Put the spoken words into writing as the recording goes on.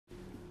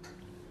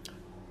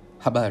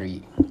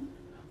Habari.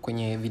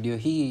 Kwenye video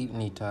hii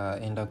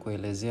nitaenda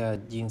kuelezea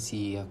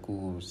jinsi ya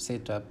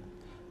kusetup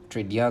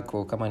trade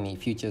yako kama ni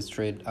futures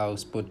trade au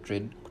spot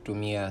trade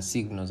kutumia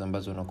signals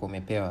ambazo unakuwa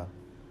umepewa.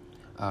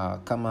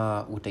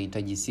 Kama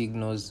utahitaji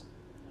signals,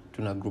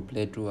 tuna group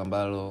letu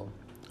ambalo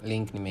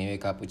link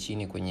nimeiweka hapo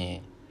chini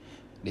kwenye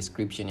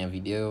description ya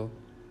video.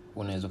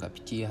 Unaweza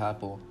kupitia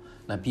hapo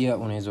na pia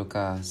unaweza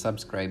ka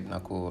subscribe na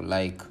ku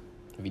like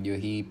video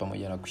hii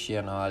pamoja na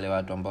kushare na wale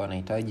watu ambao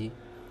wanahitaji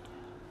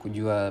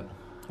kujua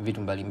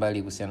vitu mbalimbali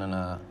kuhusiana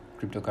na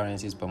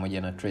cryptocurrencies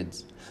pamoja na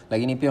trades.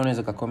 Lakini pia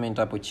unaweza ka comment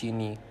hapo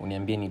chini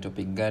uniambie ni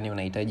topic gani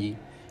unahitaji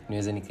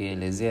niweze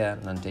nikielezea,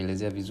 na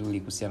nitaelezea vizuri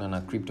kuhusiana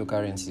na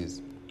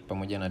cryptocurrencies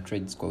pamoja na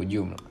trades kwa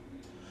ujumla.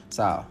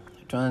 Sawa,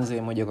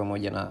 tuanze moja kwa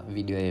moja na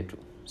video yetu.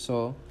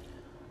 So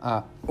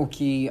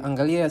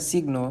ukiangalia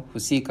signal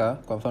husika,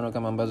 kwa mfano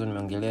kama ambazo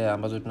nimeongelea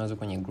ambazo tunazo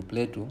kwenye group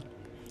letu,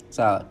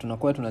 sawa,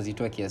 tunakuwa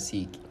tunazitoa kiasi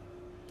hiki.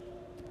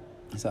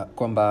 Sasa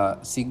kwamba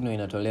signal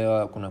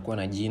inatolewa, kunakuwa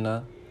na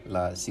jina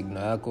la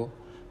signal yako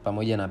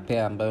pamoja na pair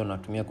ambayo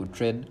unatumia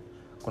kutrade,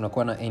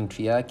 kunakuwa na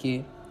entry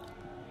yake.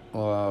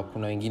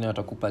 Kuna wengine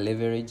watakupa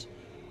leverage,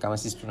 kama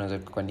sisi tunaweza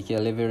kuandikia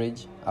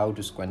leverage au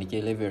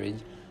tusikuandikie leverage.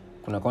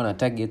 Kunakuwa na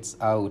targets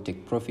au take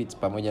profits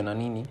pamoja na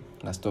nini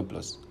na stop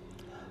loss.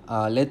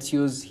 Let's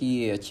use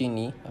hii ya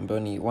chini ambayo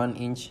ni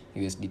 1 inch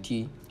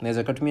USDT.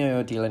 Naweza kutumia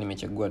yote ila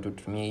nimechagua tu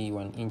tutumie hii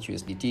 1 inch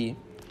USDT.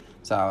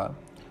 Sawa.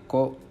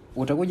 Kwa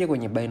utakuja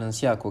kwenye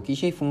Binance yako,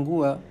 kisha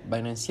ifungua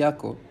Binance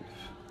yako,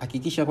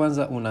 hakikisha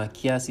kwanza una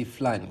kiasi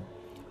fulani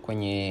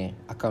kwenye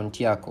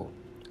account yako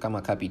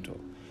kama capital.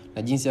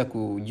 Na jinsi ya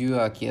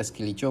kujua kiasi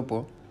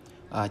kilichopo,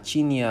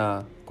 chini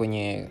ya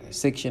kwenye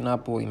section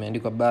hapo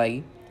imeandikwa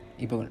buy,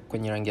 ipo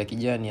kwenye rangi ya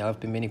kijani, alafu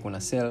pembeni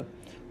kuna sell.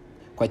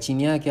 Kwa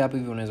chini yake hapo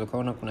hivi unaweza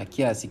kaona kuna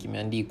kiasi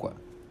kimeandikwa.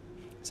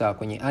 Sawa,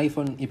 kwenye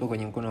iPhone ipo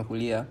kwenye mkono wa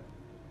kulia,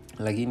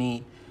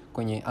 lakini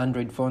kwenye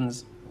Android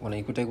phones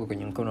unaikuta iko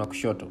kwenye mkono wa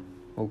kushoto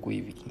huku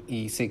hivi.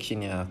 Hii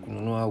section ya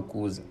kununua au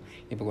kuuza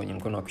ipo kwenye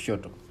mkono wa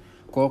kushoto.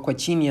 Kwa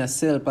chini ya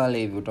sell pale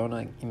hivi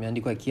utaona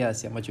imeandikwa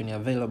kiasi ambacho ni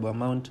available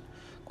amount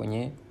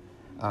kwenye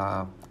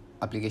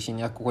application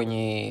yako,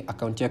 kwenye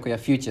account yako ya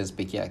futures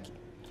peke yake.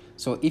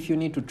 So if you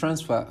need to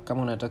transfer,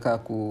 kama unataka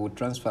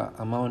kutransfer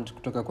amount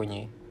kutoka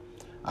kwenye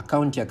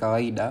account ya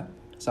kawaida,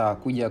 sawa,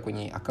 kuja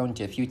kwenye account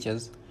ya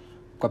futures,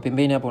 kwa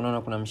pembeni hapo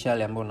unaona kuna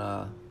mshale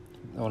ambao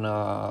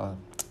una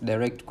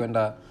direct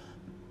kwenda,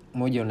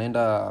 moja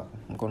unaenda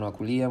mkono wa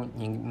kulia,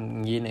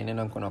 nyingine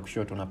inaenda mkono wa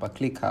kushoto. Unapa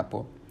click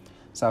hapo.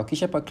 Sawa,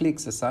 kisha pa click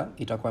sasa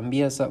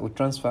itakwambia sasa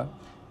utransfer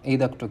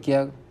either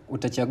kutokea,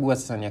 utachagua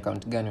sasa ni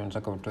account gani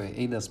unataka utoe,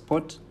 either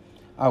spot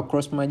au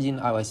cross margin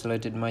au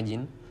isolated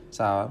margin.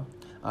 Sawa.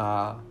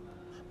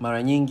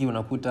 Mara nyingi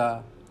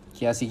unakuta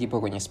kiasi kipo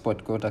kwenye spot,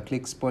 kwa hiyo uta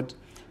click spot,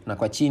 na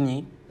kwa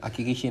chini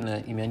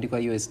hakikisha imeandikwa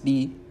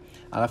USD,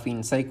 alafu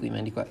in cycle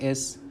imeandikwa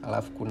S,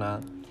 alafu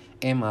kuna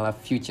M,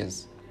 alafu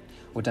futures.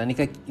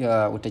 Utaandika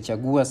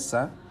utachagua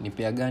sasa ni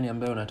pair gani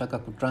ambayo unataka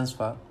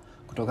kutransfer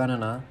kutokana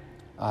na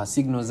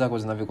signals zako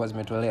zinavyokuwa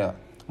zimetolewa.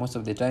 Most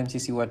of the time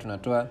sisi huwa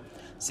tunatoa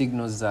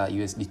signals za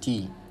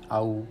USDT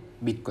au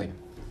Bitcoin.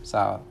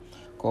 Sawa.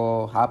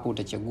 Kwa hapo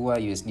utachagua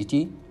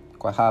USDT,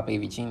 kwa hapa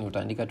hivi chini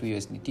utaandika tu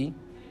USDT,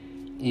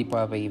 ipo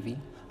hapa hivi.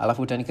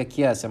 Alafu utaandika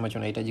kiasi ambacho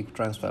unahitaji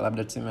kutransfer,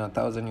 labda tuseme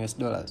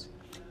 $1000.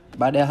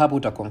 Baada ya hapo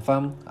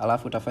utaconfirm,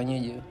 alafu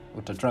utafanyaje?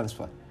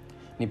 Utatransfer.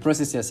 Ni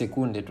process ya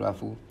sekunde tu,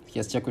 alafu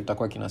kiasi chako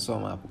kitakuwa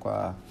kinasoma hapo.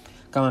 Kwa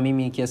kama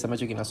mimi kiasi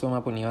ambacho kinasoma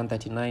hapo ni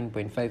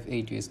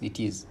 139.58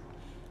 USDTs.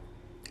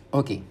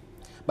 Okay.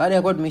 Baada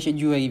ya kuwa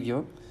tumeshajua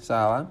hivyo,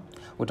 sawa,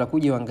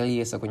 utakuja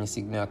uangalie sasa kwenye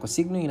signal yako.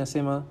 Signal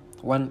inasema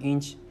 1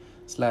 inch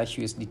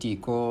 /USDT.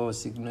 Kwa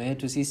signal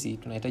yetu sisi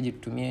tunahitaji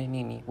tutumie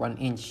nini? 1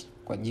 inch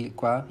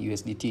kwa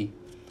USDT.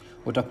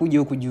 Utakuja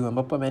huku juu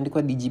ambapo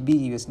pameandikwa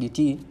DGB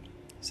USDT,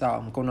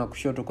 sawa, mkono wa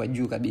kushoto kwa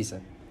juu kabisa.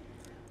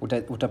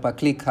 Utapa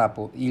click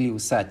hapo ili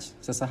usearch.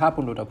 Sasa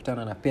hapo ndo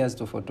utakutana na pairs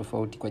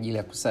tofauti kwa ajili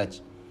ya kusearch.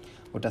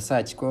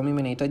 Utasearch. Kwa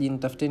mimi nahitaji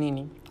nitafute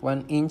nini?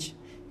 1 inch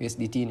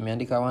USDT,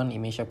 nimeandika 1,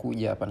 imesha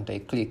kuja hapa, nitai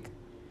click.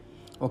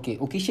 Okay,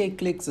 ukisha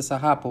click sasa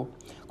hapo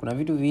kuna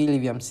vitu viwili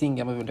vya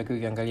msingi ambavyo unatakiwa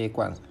viangalie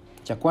kwanza.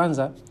 Cha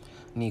kwanza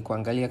ni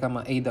kuangalia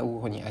kama either uko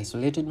kwenye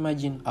isolated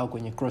margin au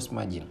kwenye cross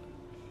margin.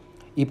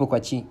 Ipo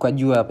kwa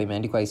juu hapa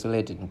imeandikwa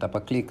isolated, nitapa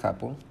click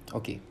hapo.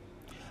 Okay.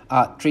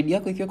 Trade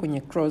yako ikiwa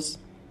kwenye cross,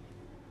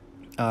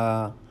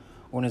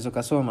 unaweza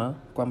kusoma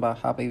kwamba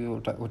hapa hivi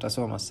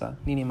utasoma sasa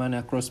nini maana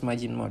ya cross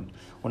margin mode.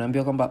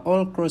 Unaambiwa kwamba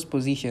all cross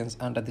positions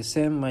under the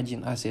same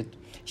margin asset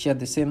share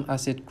the same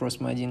asset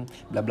cross margin,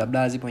 bla bla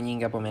bla, zipo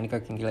nyingi hapo imeandika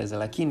Kiingereza,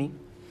 lakini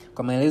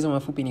kwa maelezo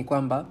mafupi ni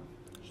kwamba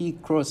hii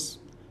cross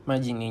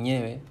margin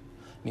yenyewe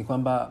ni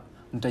kwamba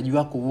mtaji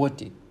wako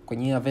wote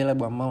kwenye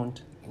available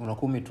amount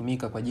unakuwa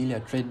umetumika kwa ajili ya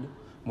trade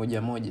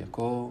moja moja.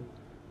 Kwa hiyo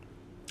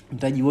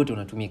mtaji wote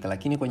unatumika,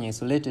 lakini kwenye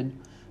isolated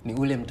ni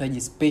ule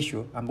mtaji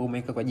special ambao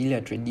umeweka kwa ajili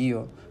ya trade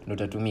hiyo ndio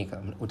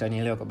utatumika.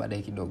 Utanielewa kwa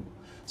baadaye kidogo.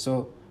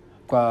 So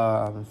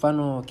kwa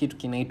mfano kitu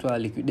kinaitwa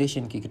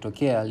liquidation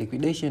kikitokea,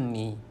 liquidation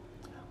ni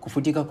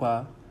kufutika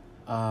kwa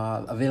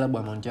available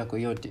amount yako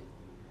yote.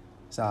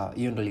 Sawa,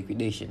 hiyo ndo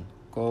liquidation.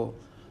 Kwa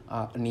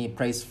ni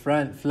price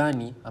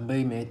fulani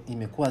ambayo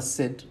imekuwa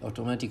set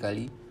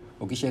automatically.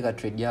 Ukishaweka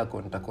trade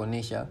yako,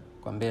 nitakuonesha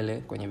kwa mbele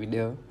kwenye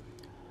video.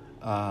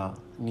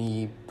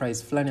 Ni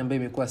price fulani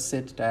ambayo imekuwa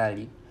set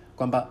tayari,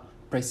 kwamba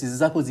prices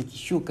zako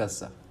zikishuka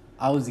sasa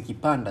au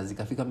zikipanda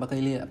zikafika mpaka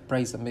ile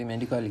price ambayo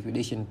imeandikwa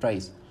liquidation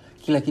price,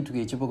 kila kitu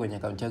kilichopo kwenye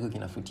account yako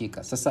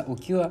kinafutika. Sasa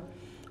ukiwa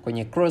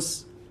kwenye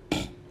cross,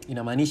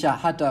 inamaanisha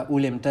hata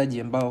ule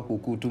mtaji ambao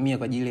hukutumia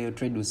kwa ajili ya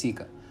trade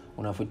husika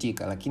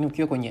unafutika. Lakini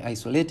ukiwa kwenye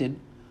isolated,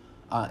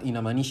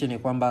 inamaanisha ni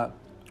kwamba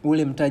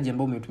ule mtaji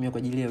ambao umetumia kwa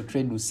ajili ya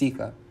trade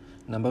husika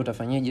na ambao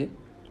utafanyaje,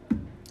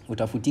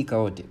 utafutika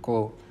wote.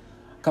 Kwa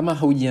kama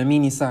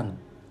haujiamini sana,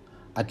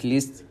 at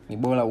least ni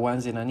bora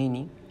uanze na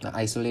nini,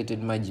 na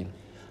isolated margin.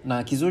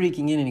 Na kizuri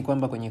kingine ni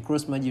kwamba kwenye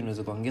cross margin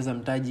unaweza kuongeza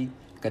mtaji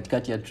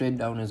katikati ya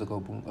trade, au unaweza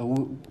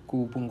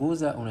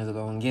kupunguza, unaweza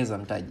kuongeza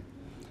mtaji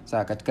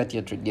sawa katikati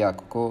ya trade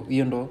yako. Kwa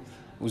hiyo ndo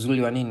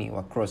uzuri wa nini,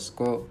 wa cross.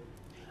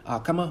 Kwa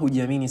kama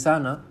hujiamini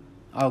sana,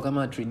 au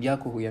kama trade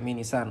yako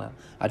huiamini sana,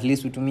 at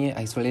least utumie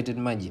isolated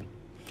margin.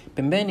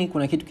 Pembeni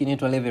kuna kitu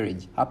kinaitwa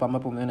leverage. Hapa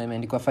ambapo umeona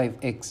imeandikwa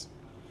 5x,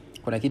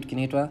 kuna kitu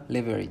kinaitwa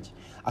leverage.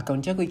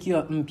 Account yako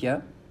ikiwa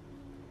mpya,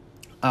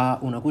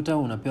 unakuta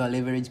unapewa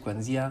leverage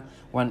kuanzia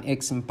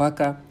 1x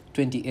mpaka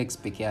 20x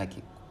peke yake.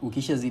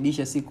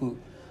 Ukishazidisha siku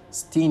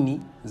 60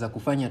 za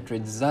kufanya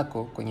trades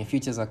zako kwenye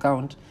futures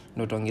account,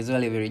 ndio utaongezewa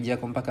leverage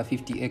yako mpaka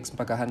 50x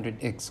mpaka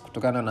 100x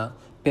kutokana na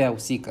pair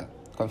husika.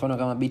 Kwa mfano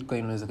kama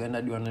Bitcoin unaweza kwenda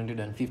hadi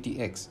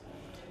 150x.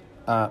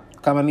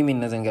 Kama mimi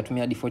ninaweza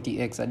ningatumia hadi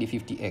 40x hadi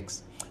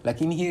 50x.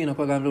 Lakini hiyo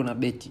inakuwa kama vile una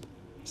beti.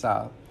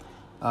 Sawa.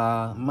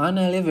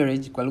 Maana ya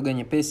leverage kwa lugha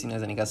nyepesi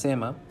naweza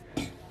nikasema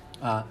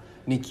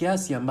ni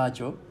kiasi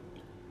ambacho,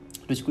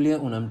 tuchukulie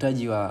una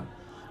mtaji wa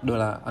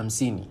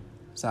 $50.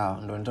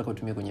 Sawa, ndio unataka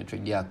utumie kwenye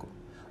trade yako.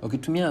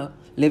 Ukitumia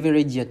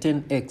leverage ya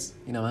 10x,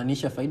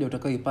 inamaanisha faida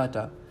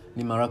utakayoipata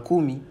ni mara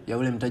 10 ya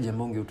ule mtaji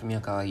ambao ungeutumia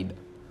kawaida.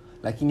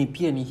 Lakini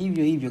pia ni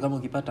hivyo hivyo, kama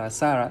ukipata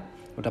hasara,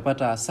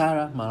 utapata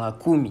hasara mara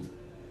 10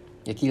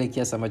 ya kile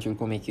kiasi ambacho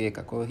ulikuwa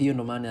umekiweka. Kwa hiyo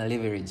ndo maana ya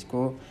leverage.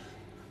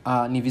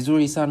 Kwa ni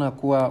vizuri sana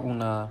kuwa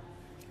una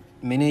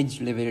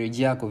manage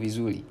leverage yako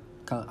vizuri.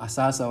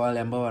 Sasa wale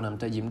ambao wana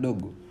mtaji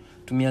mdogo,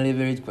 tumia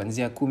leverage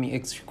kuanzia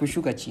 10x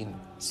kushuka chini.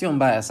 Sio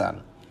mbaya sana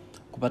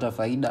kupata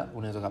faida,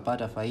 unaweza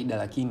kupata faida,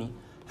 lakini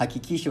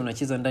hakikisha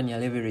unacheza ndani ya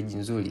leverage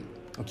nzuri.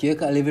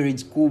 Ukiweka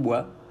leverage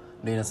kubwa,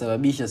 ndio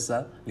inasababisha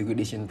sasa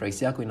liquidation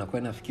price yako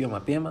inakuwa inafikiwa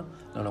mapema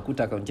na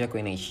unakuta account yako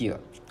inaishiwa.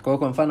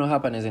 Kwa mfano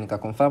hapa naweza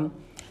nikaconfirm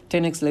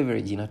 10x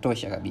leverage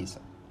inatosha kabisa.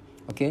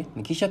 Okay?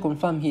 Nikisha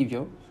confirm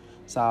hivyo,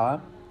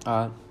 sawa,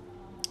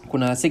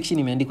 kuna section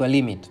imeandikwa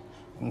limit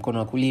mkono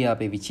wa kulia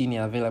hapa hivi chini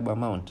ya available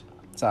amount.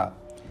 Sawa.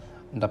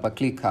 Nitapa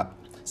click hapa.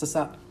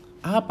 Sasa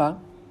hapa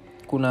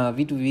kuna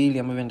vitu viwili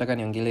ambavyo nataka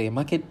niongelee.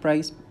 Market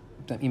price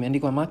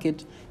imeandikwa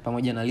market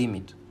pamoja na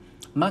limit.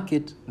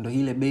 Market ndo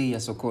ile bei ya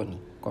sokoni.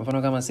 Kwa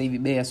mfano kama sasa hivi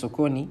bei ya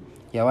sokoni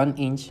ya 1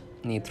 inch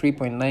ni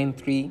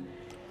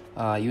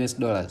 3.93 US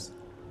dollars.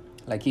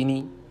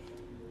 Lakini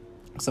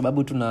kwa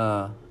sababu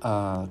tuna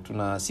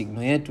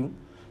signal yetu,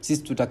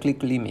 sisi tuta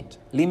click limit.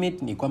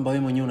 Limit ni kwamba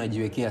wewe mwenyewe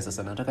unajiwekea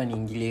sasa nataka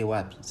niingilie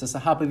wapi. Sasa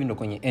hapa hivi ndo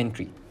kwenye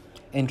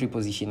entry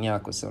position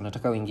yako. Sasa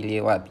unataka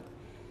uingilie wapi.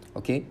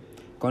 Okay?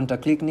 Kwa nita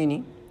click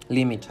nini?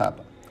 Limit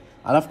hapa.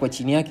 Alafu kwa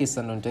chini yake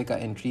sasa ndo nitaweka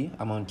entry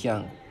amount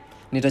yangu.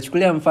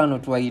 Nitachukulia mfano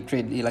tu wa hii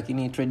trade,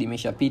 lakini trade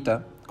imeshapita,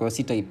 kwa hiyo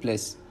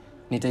sitaiplace.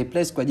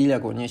 Nitaiplace kwa ajili ya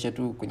kuonyesha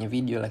tu kwenye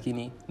video,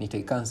 lakini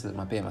nitaicancel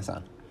mapema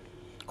sana.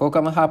 Kwa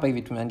kama hapa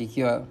hivi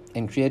tumeandikiwa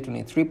entry yetu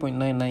ni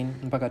 3.99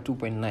 mpaka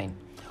 2.9.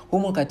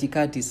 Humo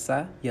katikati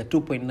sasa ya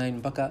 2.9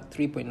 mpaka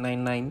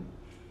 3.99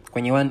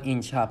 kwenye 1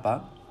 inch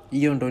hapa,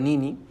 hiyo ndo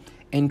nini?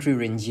 Entry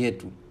range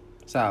yetu.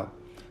 Sawa.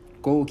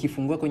 Kwa hiyo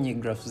ukifungua kwenye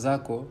graph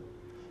zako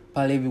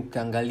pale hivi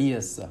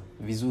ukaangalia sasa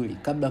vizuri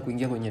kabla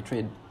kuingia kwenye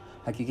trade,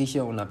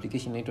 hakikisha una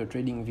application inaitwa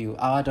Trading View,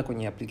 au hata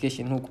kwenye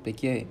application huku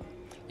pekee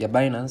ya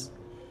Binance,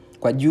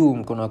 kwa juu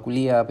mkono wa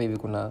kulia hapa hivi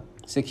kuna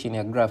section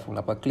ya graph,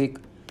 unapa click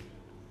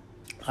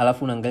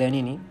alafu unaangalia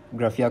nini?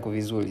 Graph yako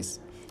vizuri.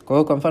 Kwa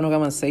hiyo kwa mfano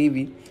kama sasa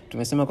hivi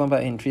tumesema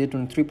kwamba entry yetu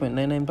ni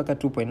 3.99 mpaka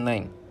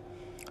 2.9.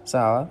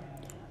 Sawa?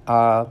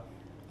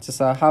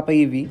 Sasa hapa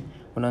hivi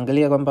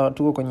unaangalia kwamba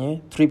tuko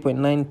kwenye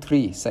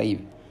 3.93 sasa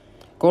hivi.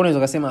 Kwa hiyo unaweza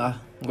kusema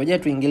ngoja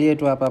tuingilie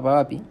tu hapa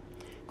wapi?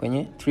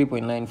 Kwenye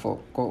 3.94.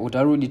 Kwa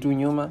utarudi tu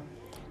nyuma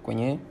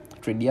kwenye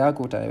trade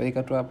yako,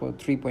 utaweka tu hapo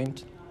 3.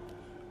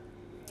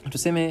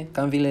 Tuseme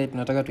kama vile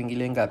tunataka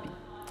tuingilie ngapi?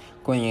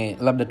 Kwenye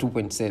labda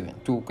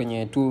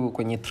 2.7.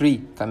 Kwenye 3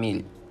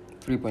 kamili.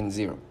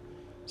 3.0.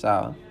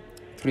 Sawa?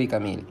 3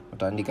 kamili.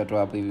 Utaandika tu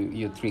hapo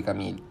hiyo 3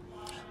 kamili.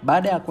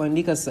 Baada ya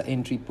kuandika sasa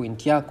entry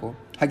point yako,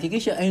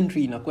 hakikisha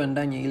entry inakuwa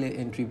ndani ya ile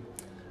entry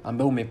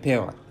ambayo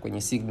umepewa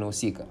kwenye signal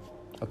husika.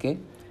 Okay?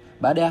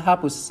 Baada ya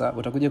hapo sasa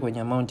utakuja kwenye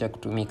amount ya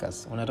kutumika.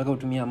 Unataka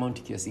utumie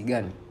amount kiasi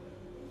gani?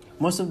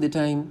 Most of the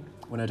time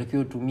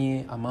unatakiwa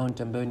utumie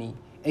amount ambayo ni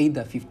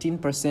either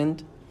 15%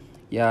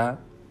 ya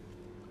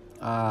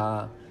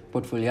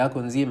portfolio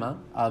yako nzima,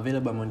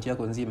 available amount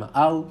yako nzima,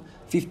 au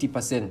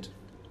 50%.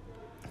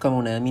 Kama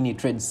unaamini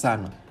trade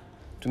sana,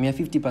 tumia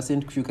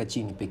 50% kushuka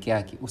chini peke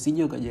yake.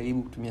 Usije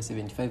ukajaribu kutumia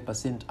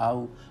 75%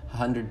 au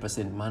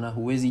 100%, maana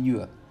huwezi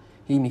jua.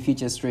 Hii ni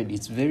futures trade,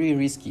 it's very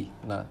risky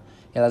na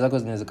hela zako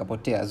zinaweza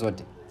kupotea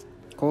zote.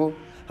 Kwa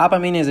hapa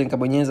mimi naweza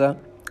nikabonyeza,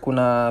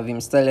 kuna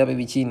vimstyle hapa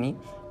hivi chini.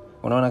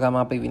 Unaona kama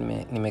hapa hivi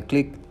nime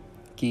click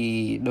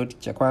kidoti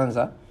cha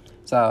kwanza,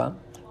 sawa?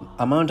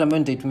 Amount ambayo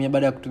nitaitumia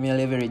baada ya kutumia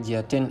leverage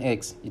ya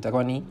 10x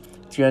itakuwa ni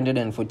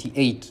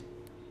 348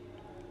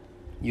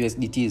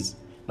 USDTs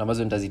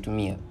ambazo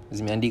nitazitumia.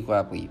 Zimeandikwa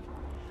hapo hivi.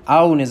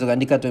 Au unaweza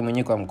kuandika tu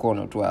mwenyewe kwa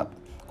mkono tu hapa.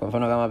 Kwa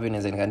mfano kama hapa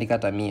naweza nikaandika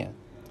hata 100.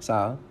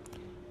 Sawa?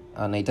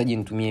 Nahitaji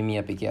nitumie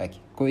 100 peke yake.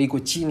 Kwa hiyo iko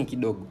chini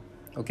kidogo.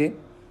 Okay?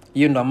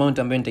 Hiyo ndo amount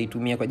ambayo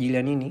nitaitumia kwa ajili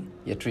ya nini?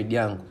 Ya trade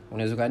yangu.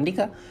 Unaweza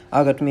kuandika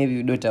au kutumia hivi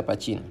vidoti hapa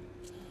chini.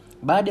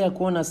 Baada ya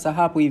kuona sasa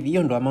hapo hivi,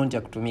 hiyo ndo amount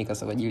ya kutumika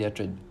sasa kwa ajili ya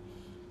trade.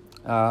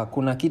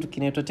 Kuna kitu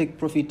kinaitwa take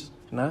profit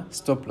na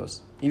stop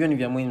loss. Hivyo ni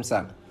vya muhimu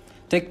sana.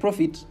 Take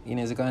profit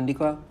inaweza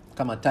kuandikwa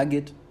kama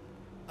target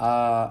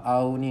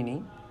au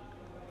nini?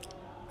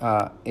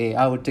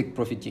 Au take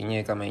profit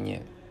yenyewe kama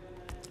yenyewe.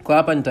 Kwa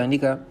hapa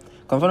nitaandika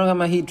kwa mfano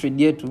kama hii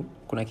trade yetu,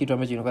 kuna kitu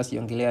ambacho nilikuwa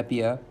siongelea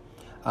pia,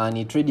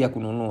 ni trade ya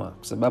kununua,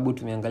 kwa sababu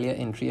tumeangalia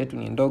entry yetu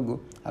ni ndogo,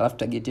 alafu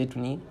target yetu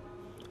ni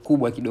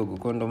kubwa kidogo.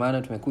 Kwa ndo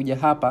maana tumekuja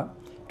hapa,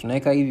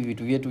 tunaweka hivi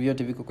vitu vyetu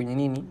vyote viko kwenye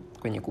nini?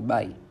 Kwenye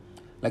kubuy.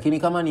 Lakini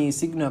kama ni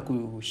signal ya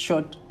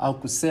kushort au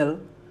kusell,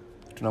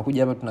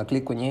 tunakuja hapa tuna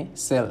click kwenye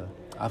sell,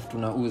 alafu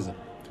tunauza.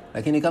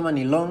 Lakini kama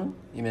ni long,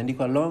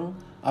 imeandikwa long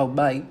au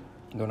buy,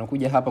 ndio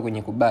unakuja hapa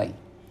kwenye kubuy.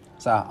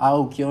 Sawa,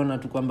 au ukiona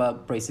tu kwamba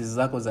prices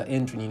zako za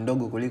entry ni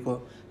ndogo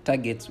kuliko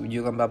targets,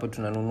 ujue kwamba hapo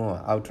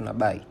tunanunua au tuna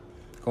buy.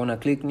 Kwa una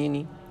click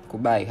nini?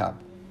 Kubuy hapa.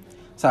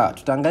 Sawa,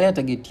 tutaangalia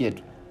target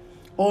yetu.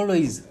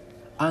 Always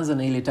anza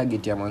na ile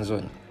target ya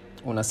mwanzoni.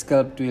 Una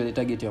scalp tu ile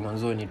target ya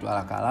mwanzoni tu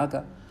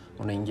haraka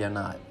unaingia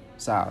nayo.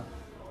 Sawa.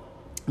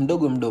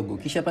 Mdogo mdogo.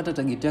 Kisha pata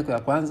target yako ya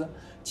kwanza,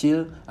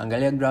 chill,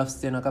 angalia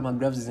graphs tena, kama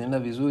graphs zinaenda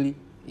vizuri,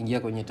 ingia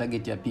kwenye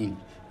target ya pili,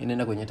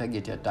 inaenda kwenye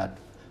target ya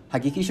tatu.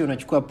 Hakikisha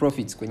unachukua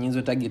profits kwenye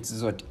hizo targets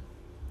zote.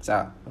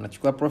 Sawa,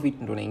 unachukua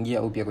profit ndio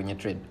unaingia upya kwenye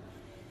trade.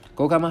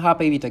 Kwa kama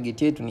hapa hivi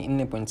target yetu ni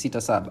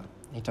 4.67.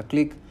 Nita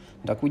click,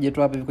 nitakuja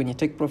tu hapa hivi kwenye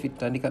take profit,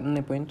 nitaandika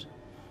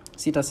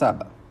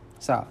 4.67.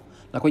 Sawa.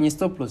 Na kwenye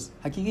stop loss,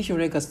 hakikisha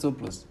unaweka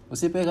stop loss.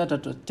 Usipoweka hata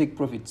take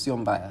profit sio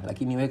mbaya,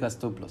 lakini weka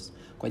stop loss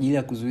kwa ajili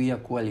ya kuzuia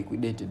kuwa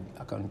liquidated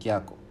account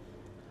yako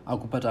au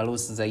kupata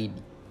loss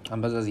zaidi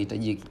ambazo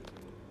hazihitajiki.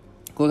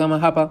 Kwa kama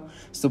hapa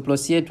stop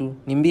loss yetu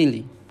ni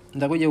 2,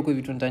 nitakuja huko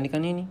vitu nitaandika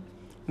nini?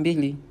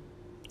 2.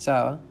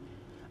 Sawa?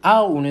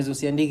 Au unaweza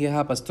usiandike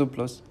hapa stop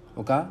loss,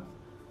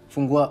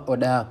 ukafungua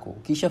order yako.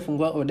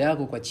 Ukishafungua order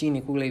yako kwa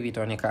chini kule hivi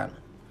itaonekana.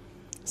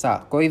 Sawa?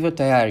 Kwa hivyo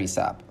tayari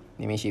sasa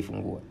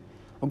nimeshifungua.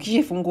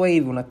 Ukishafungua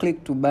hivi una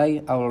click to buy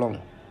au long.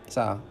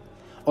 Sawa?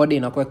 Order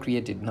inakuwa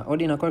created. Na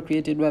order inakuwa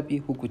created wapi?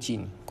 Huku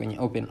chini kwenye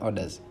open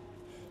orders.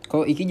 Kwa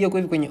hiyo ikija huko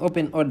hivi kwenye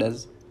open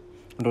orders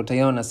ndio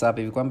utaiona sasa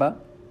hivi kwamba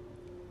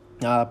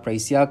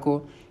price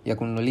yako ya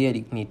kununulia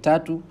ni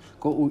 3.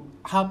 Kwa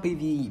hapa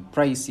hivi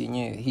price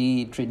yenyewe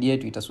hii trade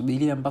yetu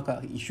itasubiria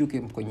mpaka ishuke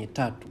kwenye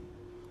 3.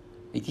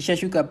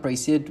 Ikishashuka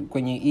price yetu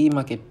kwenye hii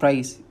market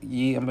price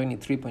hii ambayo ni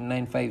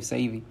 3.95 sasa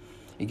hivi,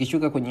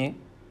 ikishuka kwenye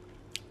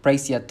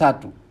price ya 3,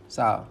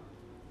 sawa,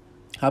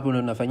 hapo ndo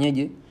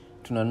tunafanyaje?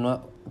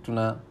 Tunanunua,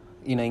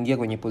 inaingia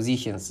kwenye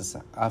positions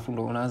sasa. Alafu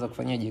ndo unaanza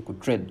kufanyaje?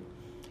 Kutrade.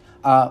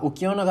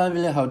 Ukiona kama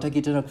vile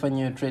hautaki tena kufanya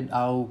hiyo trade,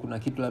 au kuna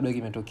kitu labda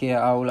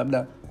kimetokea, au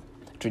labda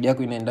trade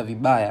yako inaenda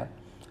vibaya,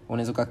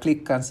 unaweza ka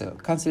click cancel.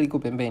 Cancel iko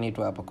pembeni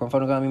tu hapa. Kwa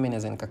mfano kama mimi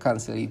naweza nika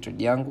cancel hii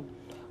trade yangu,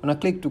 una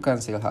click to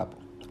cancel hapo.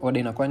 Order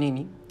inakuwa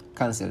nini?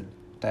 Cancel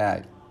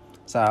tayari.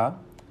 Sawa?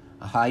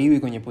 Haiwi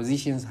kwenye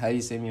positions,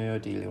 haiwi sehemu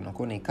yoyote ile,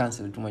 unakuwa ni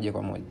cancel tu moja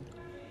kwa moja.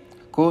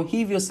 Kwa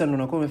hivyo sasa ndo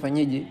unakuwa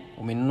umefanyaje?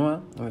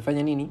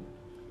 Umefanya nini?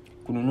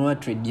 Kununua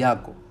trade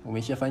yako.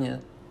 Umeshafanya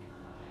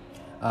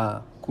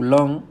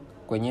kulong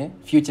kwenye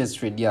futures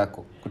trade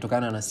yako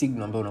kutokana na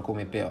signal ambayo unakuwa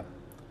umepewa.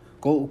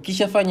 Kwa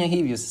ukishafanya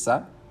hivyo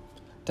sasa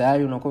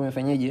tayari unakuwa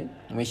umefanyaje?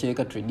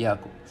 Umeshaweka trade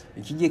yako.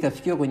 Ikija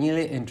ikafikia kwenye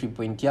ile entry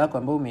point yako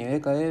ambayo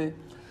umeiweka wewe,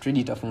 trade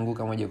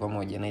itafunguka moja kwa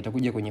moja na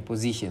itakuja kwenye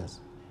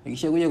positions.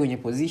 Ikishakuja kwenye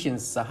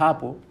positions sasa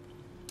hapo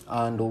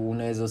ndo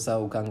unaweza sasa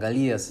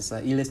ukaangalia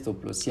sasa ile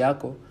stop loss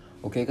yako,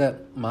 ukaweka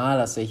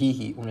mahala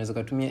sahihi. Unaweza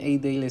kutumia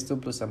either ile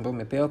stop loss ambayo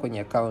umepewa kwenye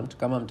account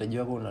kama mtaji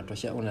wako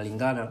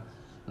unalingana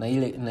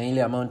na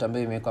ile amount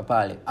ambayo imewekwa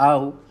pale,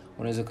 au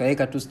unaweza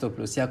kaweka tu stop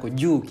loss yako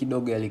juu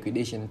kidogo ya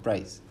liquidation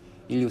price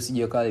ili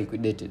usije ukawa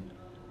liquidated.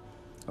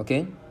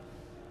 Okay?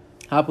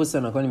 Hapo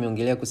sasa nakuwa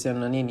nimeongelea kuhusiana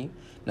na nini?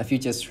 Na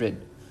futures trade.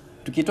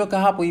 Tukitoka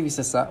hapo hivi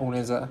sasa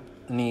unaweza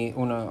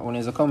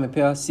kama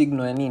umepewa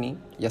signal ya nini?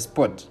 Ya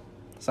spot.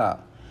 Sawa.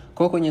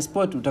 Kwa kwenye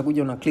spot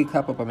utakuja una click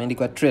hapa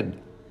pameandikwa trade.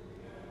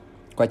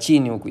 Kwa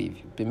chini huku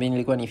hivi. Pembeni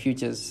ilikuwa ni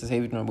futures, sasa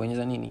hivi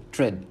tunabonyeza nini?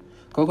 Trade.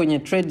 Kwa kwenye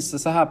trade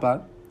sasa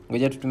hapa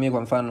ngoja tutumie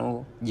kwa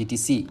mfano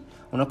GTC.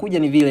 Unakuja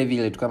ni vile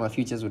vile tu kama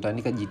futures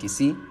utaandika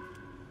GTC.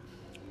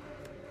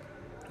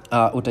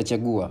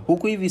 utachagua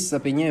huku hivi. Sasa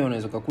penyewe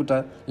unaweza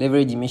kukuta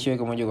leverage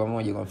imeshaweka moja kwa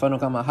moja. Kwa mfano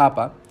kama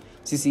hapa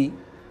sisi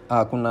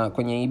kuna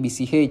kwenye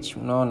EBCH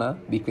unaona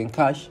Bitcoin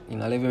Cash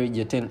ina leverage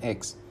ya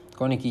 10x.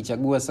 Kwa hiyo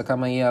nikichagua sasa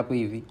kama hii hapo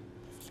hivi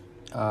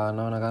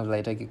naona kama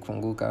haitaki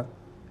kufunguka.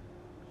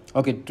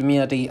 Okay,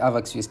 tutumia hata hii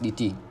AVAX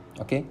USDT.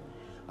 Okay,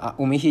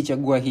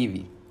 umeshichagua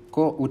hivi,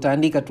 kwa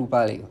utaandika tu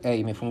pale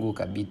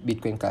imefunguka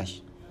Bitcoin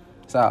Cash.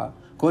 Sawa.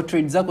 Kwa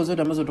trade zako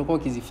zote ambazo utakuwa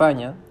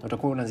ukizifanya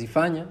utakuwa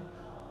unazifanya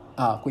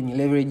kwenye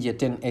leverage ya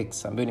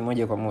 10x ambayo ni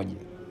moja kwa moja.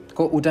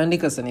 Kwa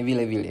utaandika sasa ni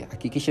vile vile.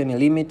 Hakikisha ni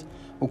limit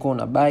uko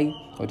una buy,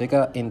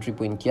 utaweka entry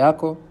point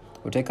yako,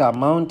 utaweka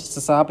amount.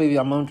 Sasa hapa hivi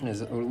amount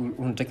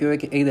unatakiwa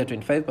weke either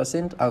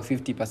 25% au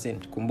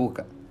 50%,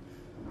 kumbuka.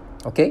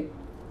 Okay?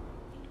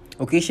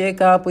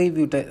 Ukishaweka hapo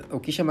hivi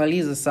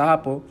ukishamaliza sasa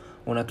hapo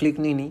una click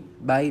nini?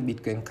 Buy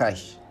Bitcoin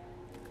Cash.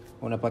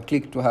 Unapa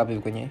click tu hapa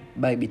hivi kwenye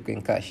buy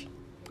Bitcoin Cash.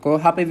 Kwa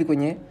hapa hivi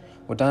kwenye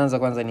utaanza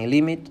kwanza ni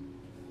limit.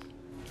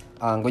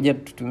 Ngoja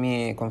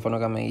tutumie kwa mfano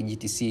kama hii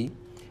GTC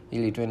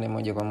ili tuende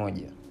moja kwa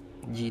moja.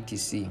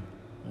 GTC.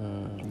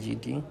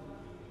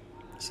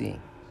 GTC.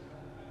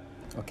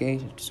 Okay,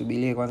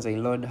 tusubirie kwanza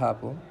load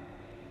hapo.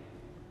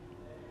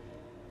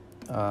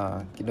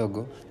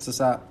 Kidogo.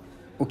 Sasa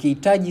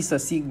ukihitaji sa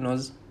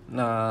signals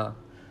na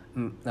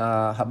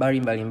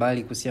habari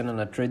mbalimbali kuhusiana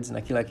na trades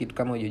na kila kitu,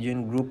 kama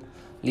ujoin group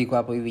liko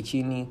hapo hivi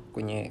chini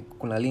kwenye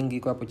kuna link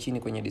iko hapo chini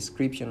kwenye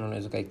description,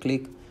 unaweza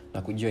click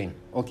na kujoin.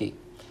 Okay.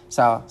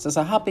 Sawa.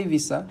 Sasa hapa hivi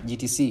sasa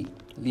GTC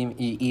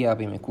hii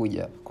hapa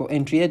imekuja. Kwa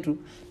entry yetu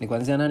ni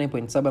kuanzia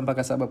 8.7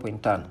 mpaka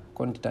 7.5.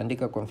 Kwa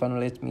nitaandika kwa mfano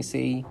let me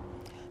say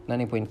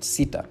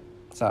 8.6.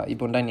 Sawa,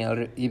 ipo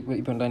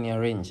ndani ya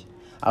range.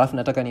 Alafu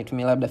nataka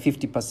nitumie labda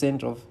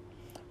 50% of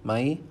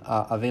my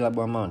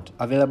available amount.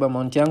 Available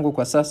amount yangu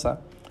kwa sasa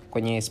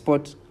kwenye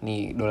spot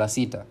ni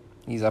 $6.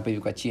 Hizi hapa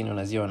hivi kwa chini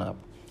unaziona hapo.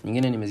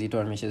 Nyingine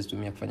nimezitoa,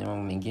 nimeshazitumia kufanya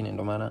mambo mengine,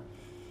 ndio maana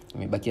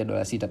imebakia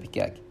 $6 peke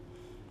yake.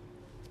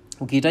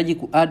 Ukihitaji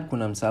kuadd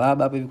kuna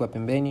msalaba hapa hivi kwa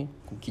pembeni,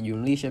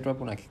 ukijumlisha tu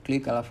hapo na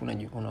click, alafu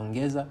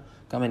unaongeza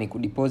kama ni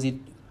kudeposit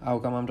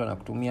au kama mtu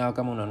anakutumia au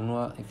kama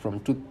unanunua from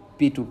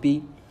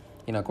P2P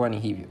inakuwa ni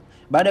hivyo.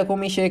 Baada ya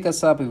kumeshaweka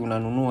sasa hapo hivi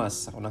unanunua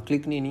sasa, una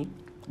click nini?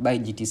 Buy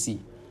GTC.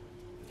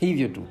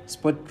 Hivyo tu.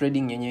 Spot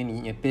trading yenyewe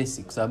ni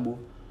nyepesi kwa sababu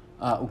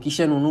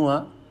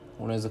ukishanunua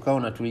unaweza kaa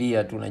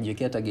unatulia tu,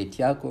 unajiwekea target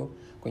yako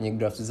kwenye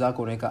graphs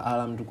zako, unaweka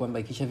alarm tu kwamba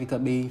ikishafika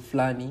bei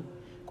fulani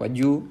kwa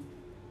juu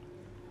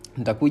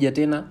nitakuja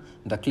tena,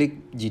 click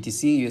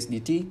GTC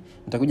USDT,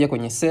 nitakuja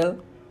kwenye sell.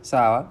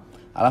 Sawa.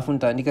 Alafu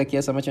nitaandika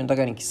kiasi ambacho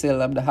nataka nikisell,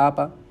 labda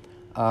hapa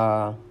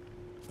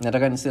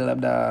nataka ni sell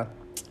labda,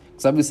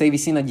 kwa sababu sasa hivi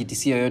sina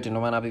GTC yoyote,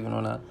 ndio maana hapa hivi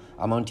unaona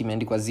amount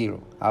imeandikwa 0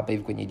 hapa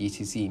hivi kwenye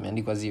GTC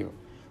imeandikwa 0.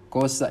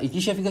 Kwa sasa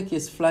ikishafika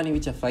kiasi fulani hivi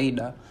cha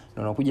faida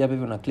ndio unakuja hapa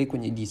hivi una click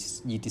kwenye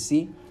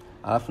GTC,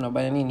 alafu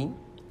unabaya nini?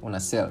 Una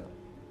sell.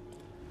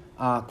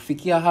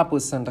 Kufikia hapo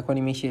sasa nitakuwa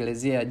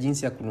nimeshaelezea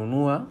jinsi ya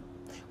kununua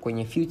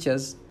kwenye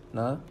futures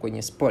na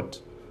kwenye spot.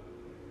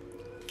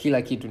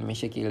 Kila kitu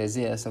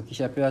nimeshakielezea. Sasa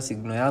ukishapewa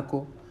signal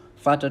yako,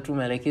 fuata tu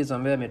maelekezo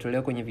ambayo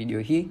yametolewa kwenye video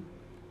hii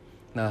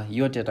na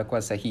yote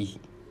yatakuwa sahihi.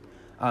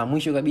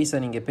 Mwisho kabisa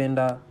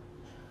ningependa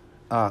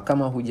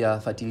kama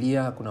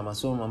hujafuatilia, kuna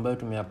masomo ambayo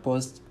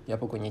tumeyapost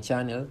yapo kwenye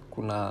channel,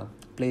 kuna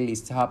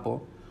playlist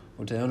hapo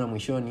utaiona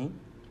mwishoni.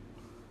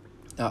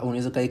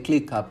 Unaweza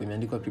click hapo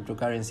imeandikwa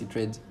cryptocurrency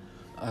trades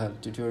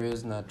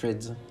tutorials na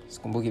trades,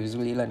 sikumbuki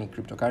vizuri ila ni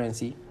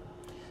cryptocurrency.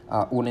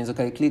 Unaweza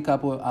click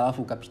hapo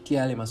alafu ukapitia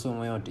yale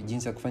masomo yote,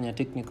 jinsi ya kufanya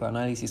technical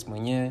analysis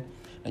mwenyewe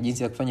na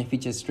jinsi ya kufanya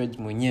futures trades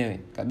mwenyewe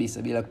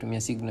kabisa bila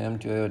kutumia signal ya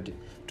mtu yoyote.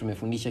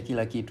 Tumefundisha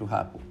kila kitu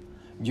hapo.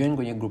 Join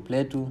kwenye group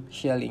letu,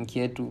 share link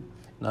yetu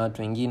na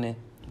watu wengine.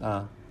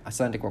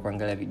 Asante kwa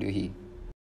kuangalia video hii.